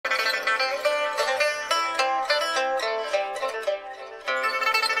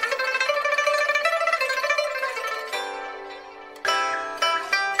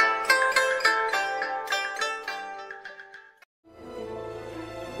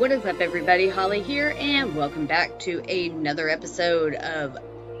What is up, everybody? Holly here, and welcome back to another episode of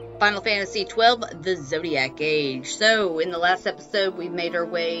Final Fantasy XII, The Zodiac Age. So, in the last episode, we made our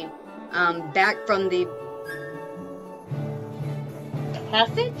way back from the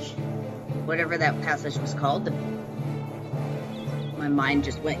passage? Whatever that passage was called. My mind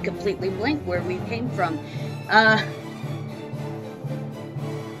just went completely blank where we came from.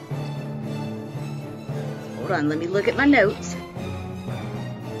 Hold on, let me look at my notes.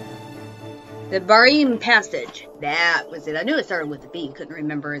 The Barim Passage. That was it. I knew it started with a B. Couldn't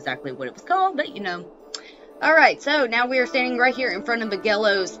remember exactly what it was called, but you know. Alright, so now we are standing right here in front of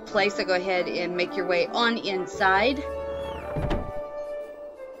Miguelo's place. So go ahead and make your way on inside.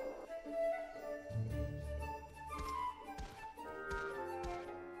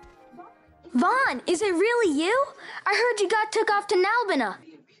 Vaughn, is it really you? I heard you got took off to Nalbina.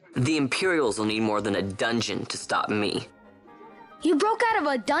 The Imperials will need more than a dungeon to stop me. You broke out of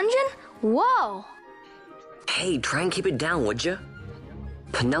a dungeon? Whoa! Hey, try and keep it down, would ya?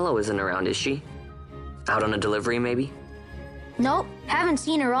 Penelo isn't around, is she? Out on a delivery, maybe? Nope, haven't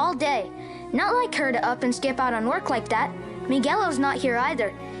seen her all day. Not like her to up and skip out on work like that. Miguelo's not here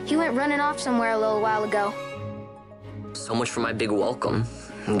either. He went running off somewhere a little while ago. So much for my big welcome.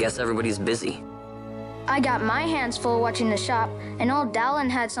 I guess everybody's busy. I got my hands full watching the shop, and old Dallin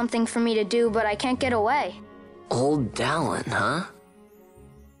had something for me to do, but I can't get away. Old Dallin, huh?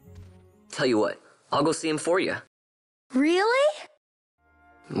 Tell you what, I'll go see him for you. Really?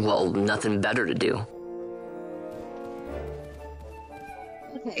 Well, nothing better to do.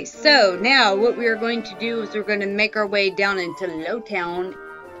 Okay, so now what we are going to do is we're going to make our way down into Lowtown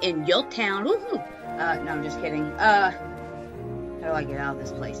in Yultown. Woohoo! No, I'm just kidding. How do I get out of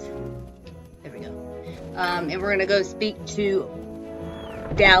this place? There we go. And we're going to go speak to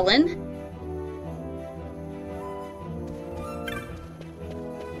Dallin.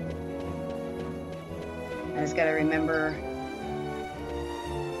 I just gotta remember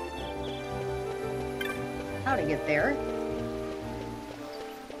how to get there.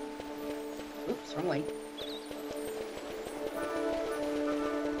 Oops, wrong way.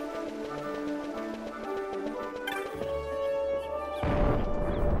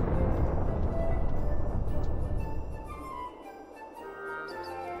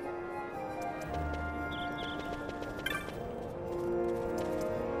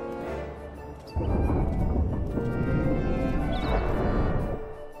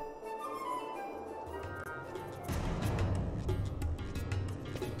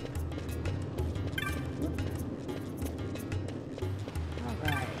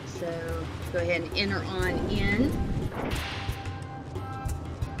 So go ahead and enter on in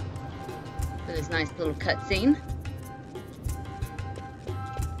for this nice little cutscene.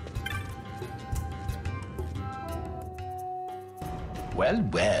 Well,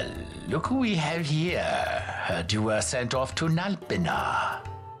 well, look who we have here. Heard you were sent off to Nalbina.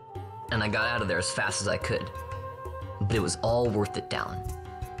 And I got out of there as fast as I could. But it was all worth it, Dallin.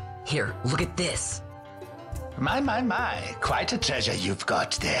 Here, look at this. My, quite a treasure you've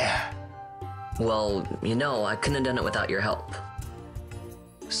got there. Well, you know, I couldn't have done it without your help.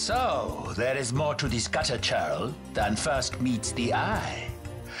 So, there is more to this gutter churl than first meets the eye.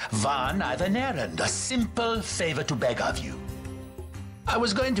 Vaughn, I've an errand, a simple favor to beg of you. I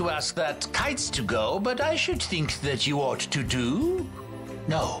was going to ask that kites to go, but I should think that you ought to do.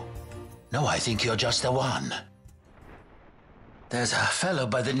 No, I think you're just the one. There's a fellow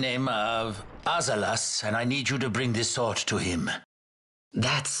by the name of Azalas, and I need you to bring this sword to him.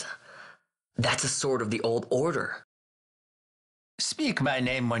 That's a sword of the old order. Speak my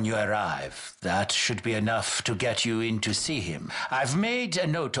name when you arrive. That should be enough to get you in to see him. I've made a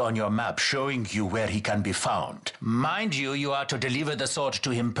note on your map showing you where he can be found. Mind you, you are to deliver the sword to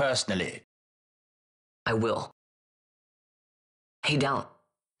him personally. I will. Hey, Dallin,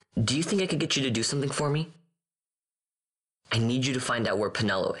 do you think I could get you to do something for me? I need you to find out where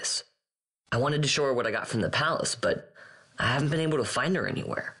Penelo is. I wanted to show her what I got from the palace, but I haven't been able to find her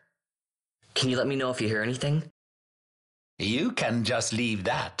anywhere. Can you let me know if you hear anything? You can just leave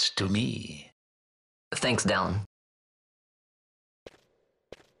that to me. Thanks, Dallin.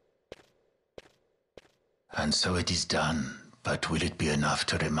 And so it is done, but will it be enough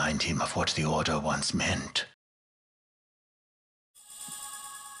to remind him of what the Order once meant?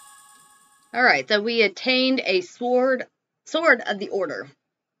 Alright, so we attained a sword of the Order.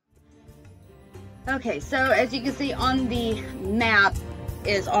 Okay, so as you can see on the map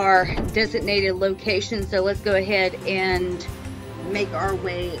is our designated location, so let's go ahead and make our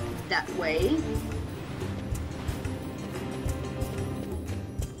way that way.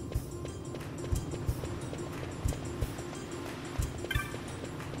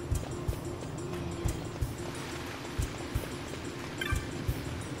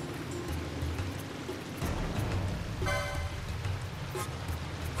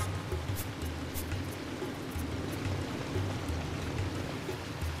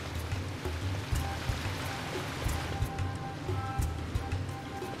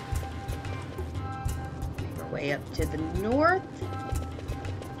 way up to the north.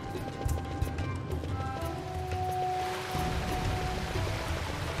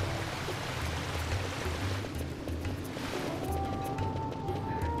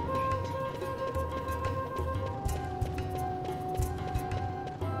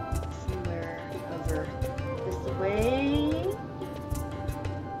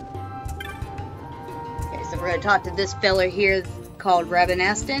 We're going to talk to this fella here called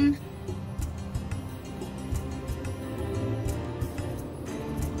Rabanaston.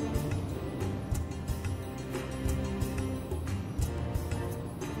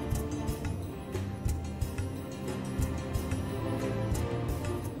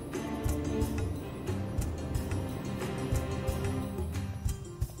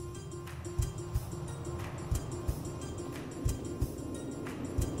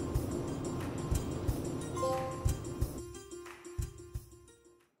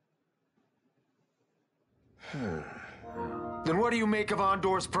 Then what do you make of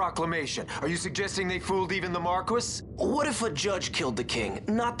Andor's proclamation? Are you suggesting they fooled even the Marquis? What if a judge killed the king,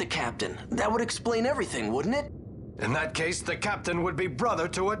 not the captain? That would explain everything, wouldn't it? In that case, the captain would be brother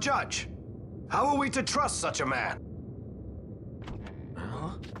to a judge. How are we to trust such a man?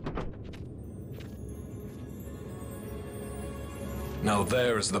 Huh? Now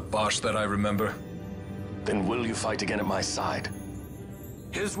there is the Bosch that I remember. Then will you fight again at my side?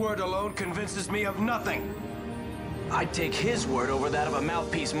 His word alone convinces me of nothing. I'd take his word over that of a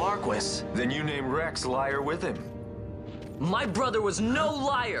mouthpiece Marquis. Then you name Rex liar with him. My brother was no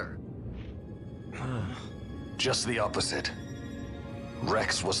liar! Just the opposite.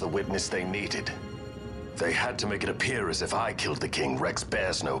 Rex was the witness they needed. They had to make it appear as if I killed the king. Rex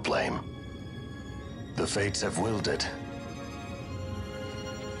bears no blame. The fates have willed it.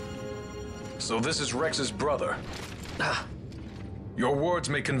 So this is Rex's brother. Your words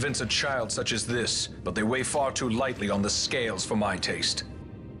may convince a child such as this, but they weigh far too lightly on the scales for my taste.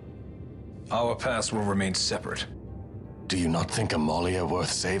 Our paths will remain separate. Do you not think Amalia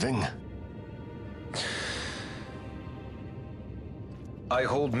worth saving? I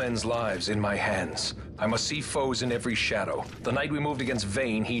hold men's lives in my hands. I must see foes in every shadow. The night we moved against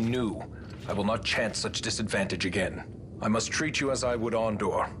Vayne, he knew. I will not chance such disadvantage again. I must treat you as I would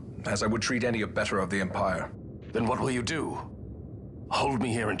Andor, as I would treat any abettor of the Empire. Then what will you do? Hold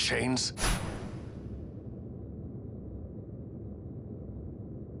me here in chains?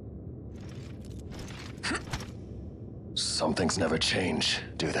 Some things never change,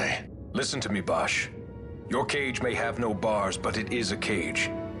 do they? Listen to me, Bosch. Your cage may have no bars, but it is a cage.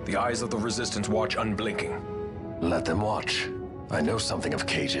 The eyes of the Resistance watch unblinking. Let them watch. I know something of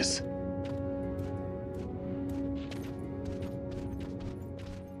cages.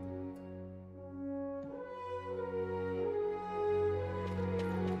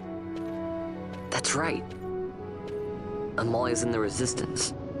 That's right. Amalia's in the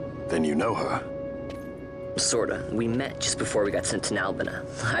Resistance. Then you know her. Sorta. We met just before we got sent to Nalbina.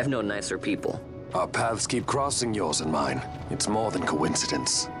 I've known nicer people. Our paths keep crossing, yours and mine. It's more than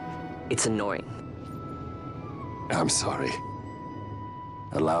coincidence. It's annoying. I'm sorry.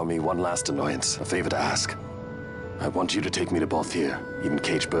 Allow me one last annoyance, a favor to ask. I want you to take me to Balthier. Even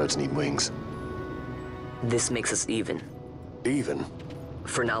caged birds need wings. This makes us even. Even?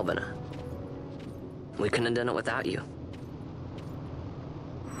 For Nalbina. We couldn't have done it without you.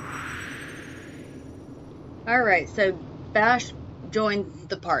 Alright, so Bash joined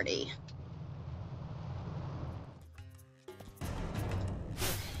the party.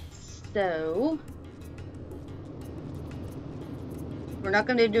 So we're not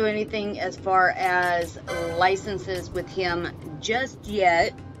going to do anything as far as licenses with him just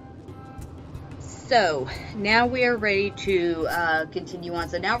yet. So now we are ready to continue on.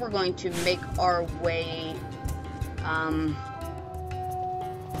 So now we're going to make our way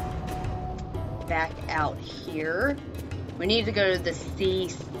back out here. We need to go to the sea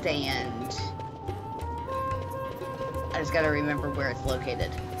sand. I just got to remember where it's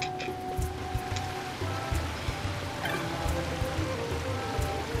located.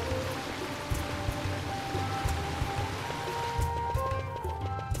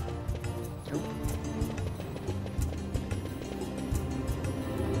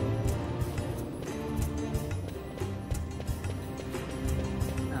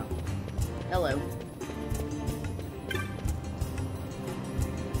 Hello.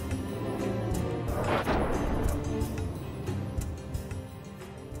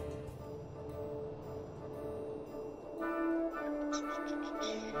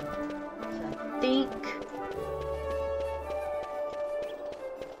 I think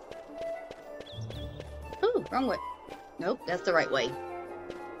ooh, wrong way. Nope, that's the right way.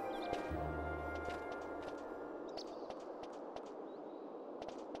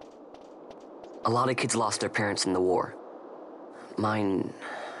 A lot of kids lost their parents in the war. Mine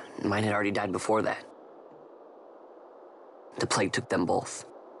had already died before that. The plague took them both.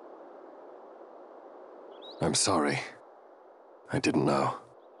 I'm sorry. I didn't know.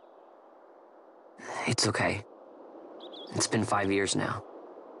 It's okay. It's been 5 years now.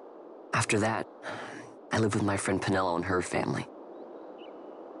 After that, I lived with my friend Penello and her family.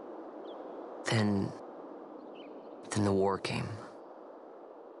 Then the war came.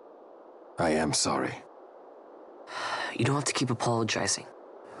 I am sorry. You don't have to keep apologizing.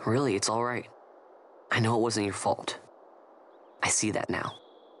 Really, it's all right. I know it wasn't your fault. I see that now.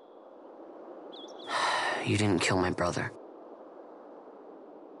 You didn't kill my brother.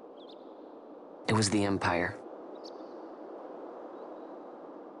 It was the Empire.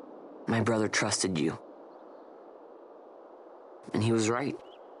 My brother trusted you. And he was right.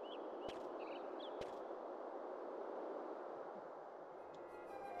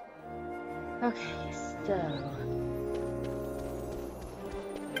 Okay, so...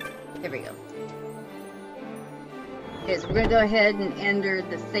 There we go. Okay, so we're going to go ahead and enter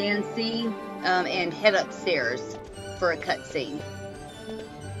the Sand Sea and head upstairs for a cutscene.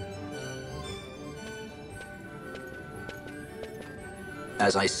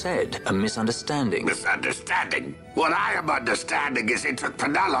 As I said, a misunderstanding. Misunderstanding? What I am understanding is they took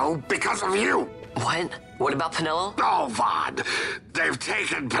Penello because of you. What? What about Penello? Oh, Vaughn, they've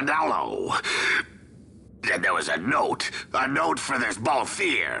taken Penello. And there was a note for this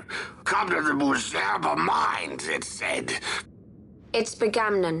Balthier. Come to the Muserba Mines, it said. It's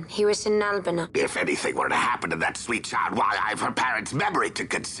Begamnon. He was in Albina. If anything were to happen to that sweet child, why, I've her parents' memory to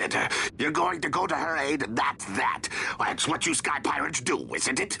consider. You're going to go to her aid, and that's that. That's what you Sky Pirates do,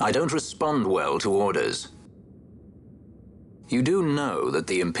 isn't it? I don't respond well to orders. You do know that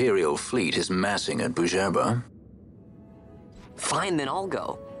the Imperial fleet is massing at Bujerba? Fine, then I'll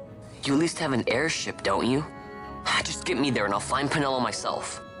go. You at least have an airship, don't you? Just get me there and I'll find Penello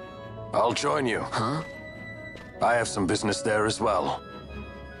myself. I'll join you. Huh? I have some business there as well.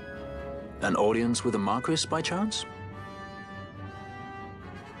 An audience with the Marquis, by chance?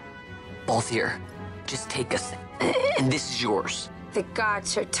 Both here. Just take us, and this is yours. The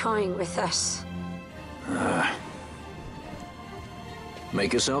guards are toying with us.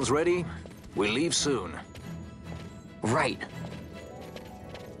 Make yourselves ready. We leave soon. Right.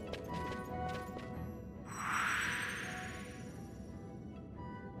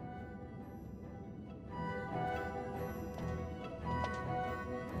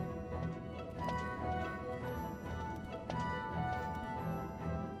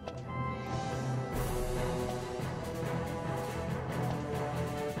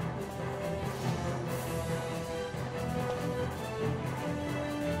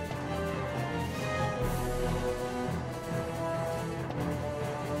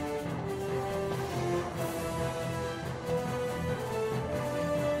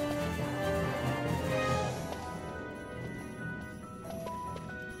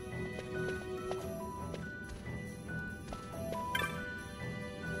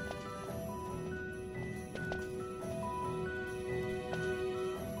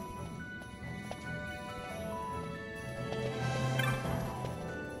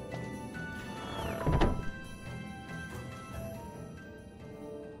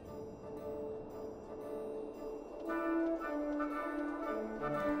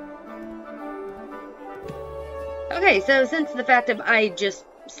 Okay, so since the fact of I just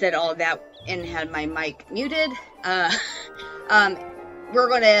said all of that and had my mic muted, we're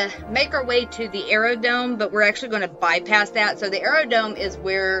going to make our way to the Aerodome, but we're actually going to bypass that. So the Aerodome is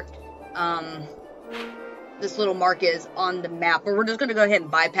where this little mark is on the map, but we're just going to go ahead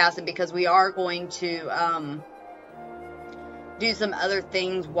and bypass it because we are going to do some other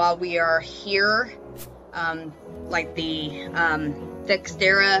things while we are here, like the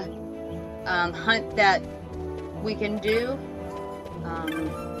Thextera hunt that we can do.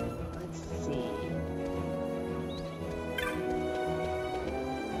 Let's see.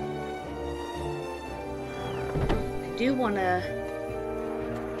 I do want to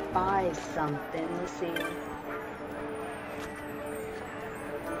buy something. Let's see.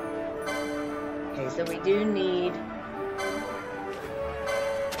 Okay, so we do need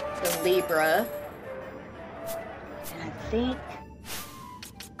the Libra. And I think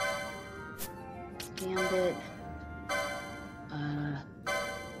Gambit.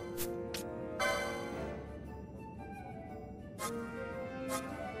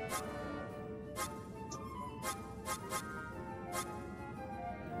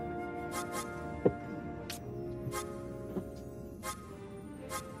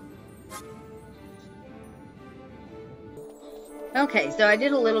 Okay, so I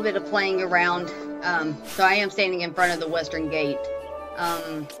did a little bit of playing around. So I am standing in front of the western gate.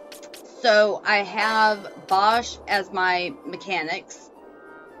 So I have Bosch as my mechanics.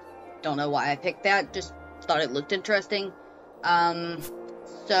 Don't know why I picked that, just thought it looked interesting.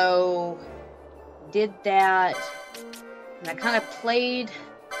 So did that, and I kind of played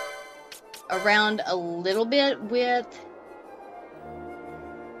around a little bit with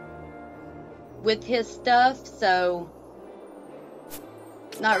his stuff, so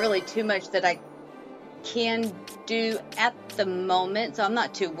not really too much that I can do at the moment, so I'm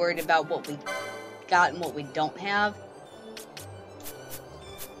not too worried about what we got and what we don't have.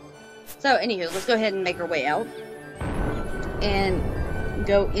 So anywho, let's go ahead and make our way out and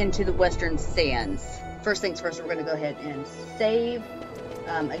go into the Western Sands. First things first, we're going to go ahead and save,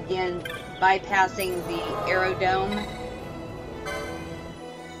 again bypassing the aerodome.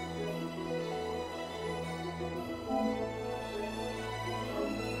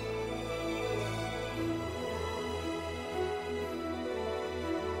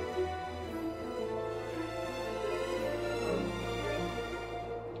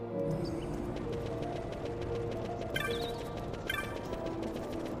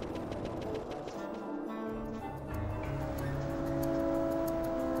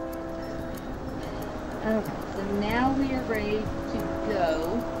 Okay, so now we are ready to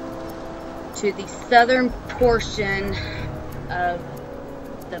go to the southern portion of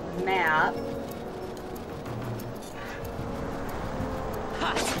the map.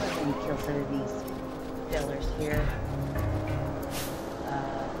 Let me kill some of these fillers here.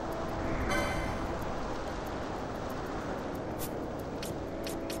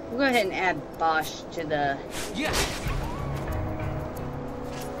 We'll go ahead and add Bosch to the... Yeah.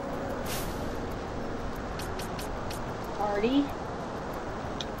 Party.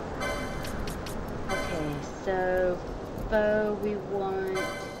 Okay, so foe we want.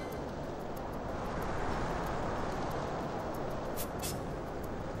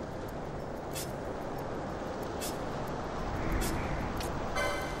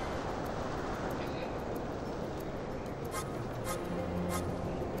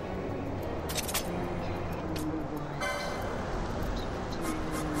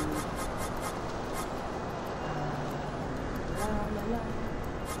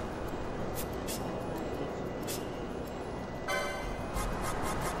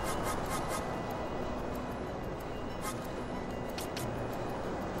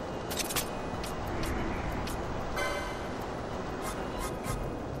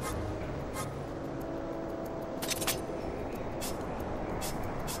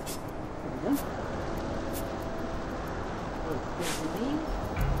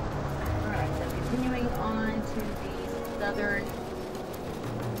 Alright, so continuing on to the southern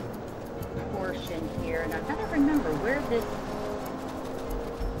portion here, and I gotta remember where this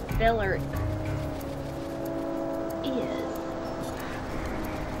feller is.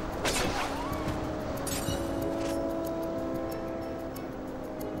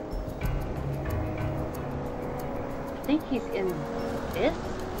 I think he's in this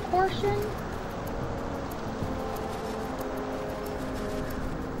portion.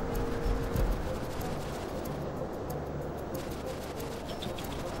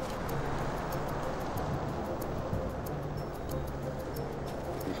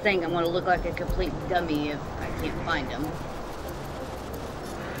 Saying I'm going to look like a complete dummy if I can't find him.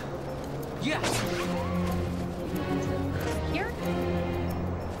 Yeah. Here?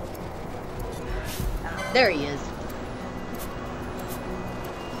 There he is.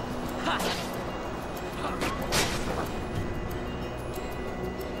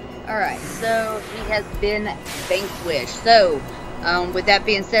 Alright, so he has been vanquished. So, with that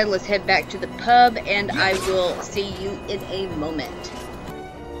being said, let's head back to the pub and I will see you in a moment.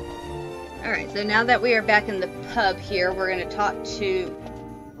 Alright, so now that we are back in the pub here, we're going to talk to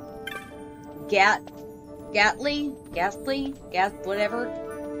Ghastly, whatever.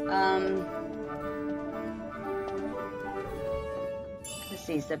 Let's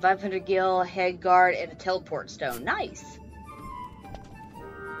see, so 500 gil, head guard, and a teleport stone. Nice!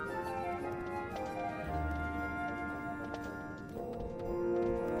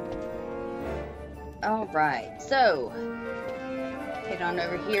 Alright, so head on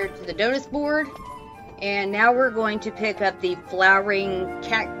over here to the notice board, and now we're going to pick up the flowering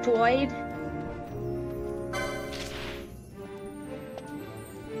Cactoid.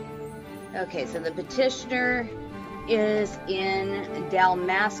 Okay, so the petitioner is in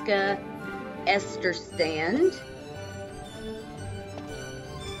Dalmasca Esterstand.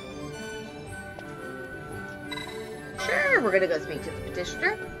 Sure, we're gonna go speak to the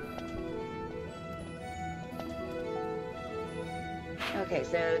petitioner. Okay,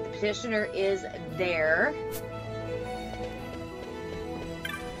 so the petitioner is there.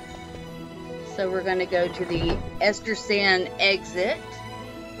 So we're going to go to the Estersan exit.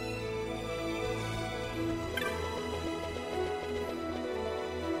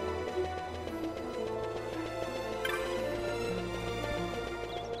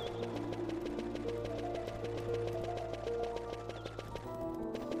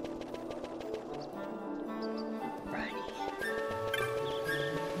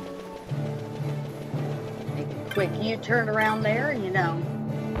 Quick U-turn around there, you know.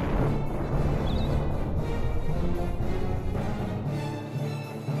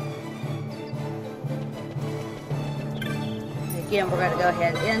 Again, we're going to go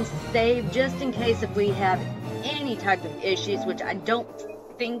ahead and save just in case if we have any type of issues, which I don't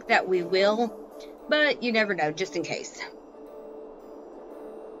think that we will, but you never know, just in case.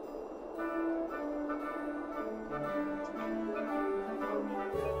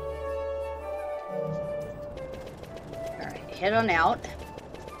 Head on out.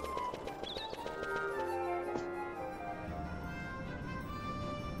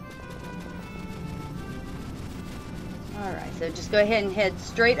 Alright, so just go ahead and head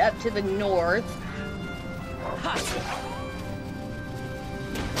straight up to the north.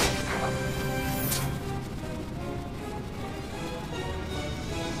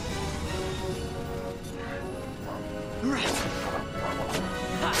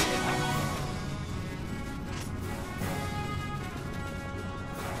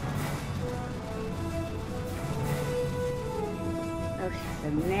 So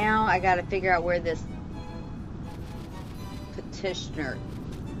now I gotta figure out where this petitioner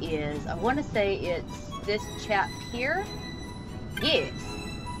is. I want to say it's this chap here. Yes,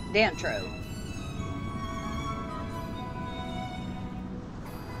 Dantro.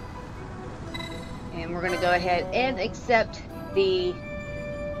 And we're gonna go ahead and accept the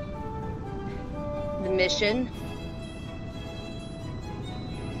mission.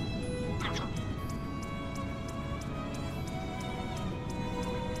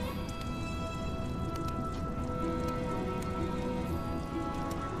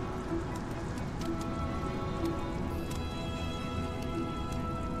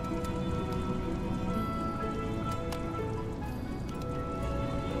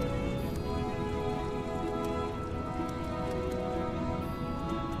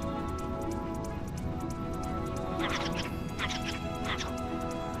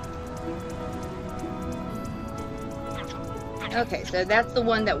 Okay, so that's the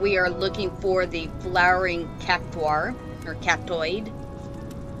one that we are looking for, the flowering cactuar, or cactoid,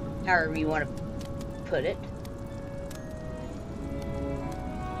 however you want to put it.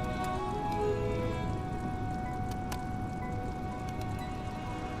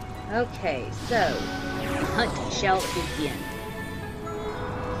 Okay, so, hunt shall begin.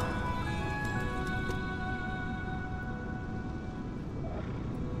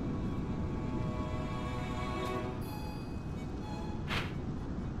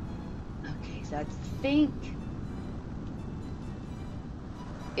 I think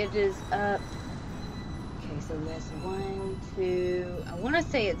it is up. Okay, so there's 1, 2. I want to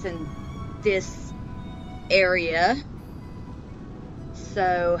say it's in this area.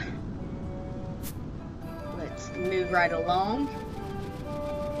 So let's move right along.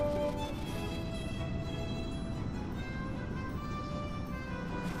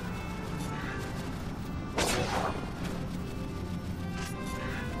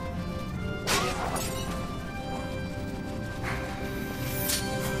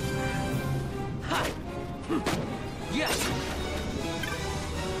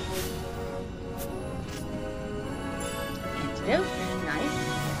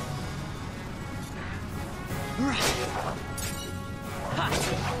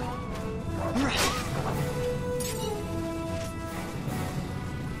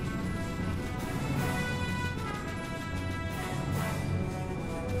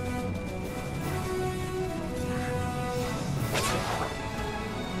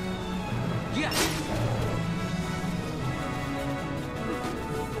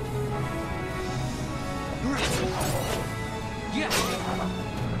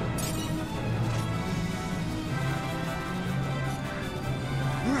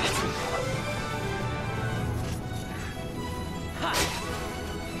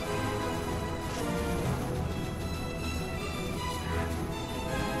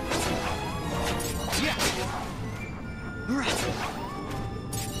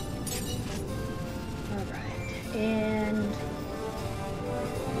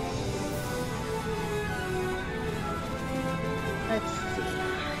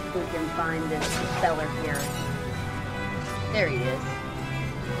 Find this feller here. There he is.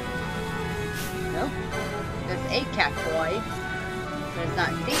 There's a Cactoid, but it's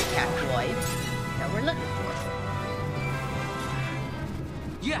not the Cactoid that we're looking for.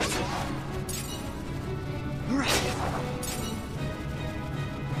 Yes.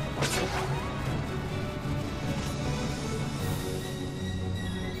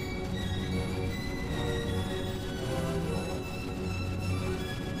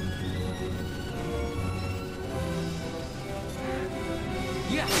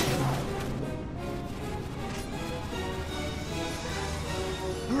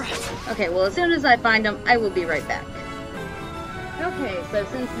 Okay, well, as soon as I find them, I will be right back. Okay, so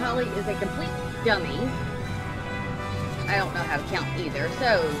since Holly is a complete dummy, I don't know how to count either.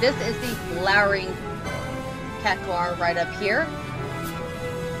 So this is the flowering Cactoid right up here.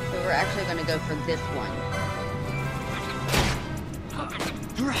 So we're actually going to go for this one.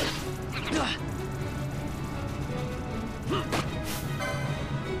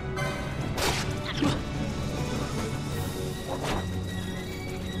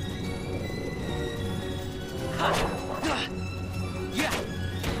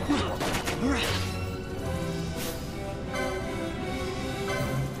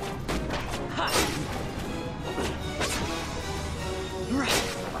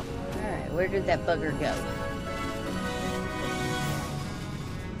 Alright, where did that bugger go?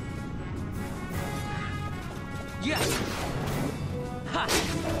 Yes. Ha.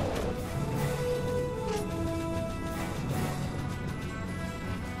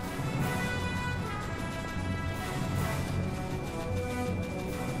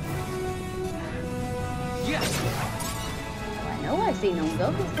 Yes. I know I seen him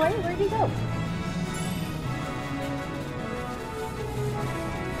go this way. Where'd he go?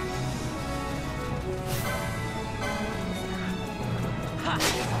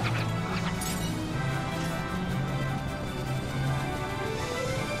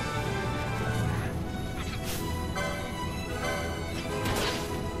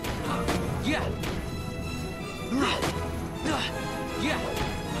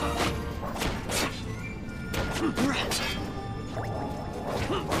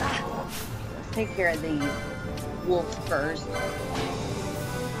 Take care of these wolves first. Okay.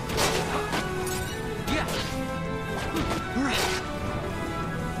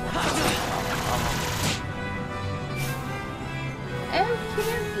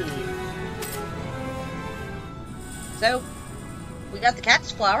 So we got the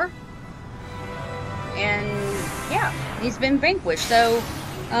cat's flower, and yeah, he's been vanquished. So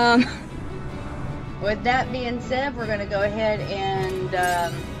with that being said, we're gonna go ahead and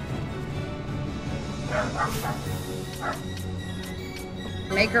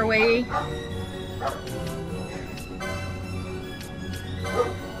make our way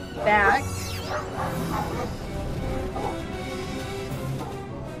back.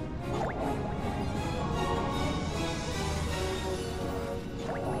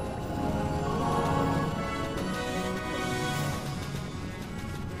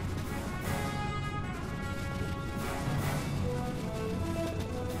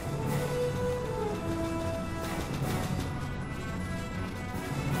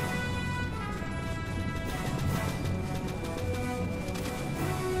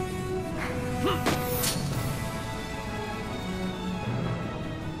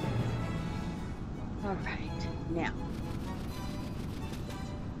 Now,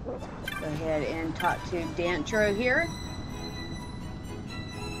 go ahead and talk to Dantro here.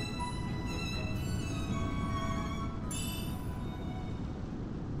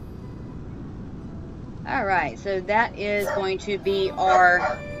 Alright, so that is going to be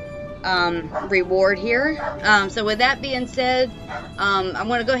our reward here. So with that being said, I'm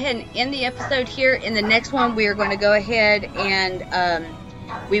going to go ahead and end the episode here. In the next one, we are going to go ahead and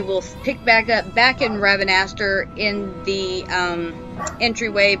we will pick back up back in Ravenaster in the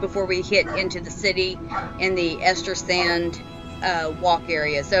entryway before we hit into the city in the Ester Sand walk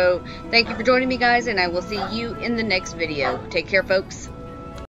area. So thank you for joining me, guys, and I will see you in the next video. Take care, folks.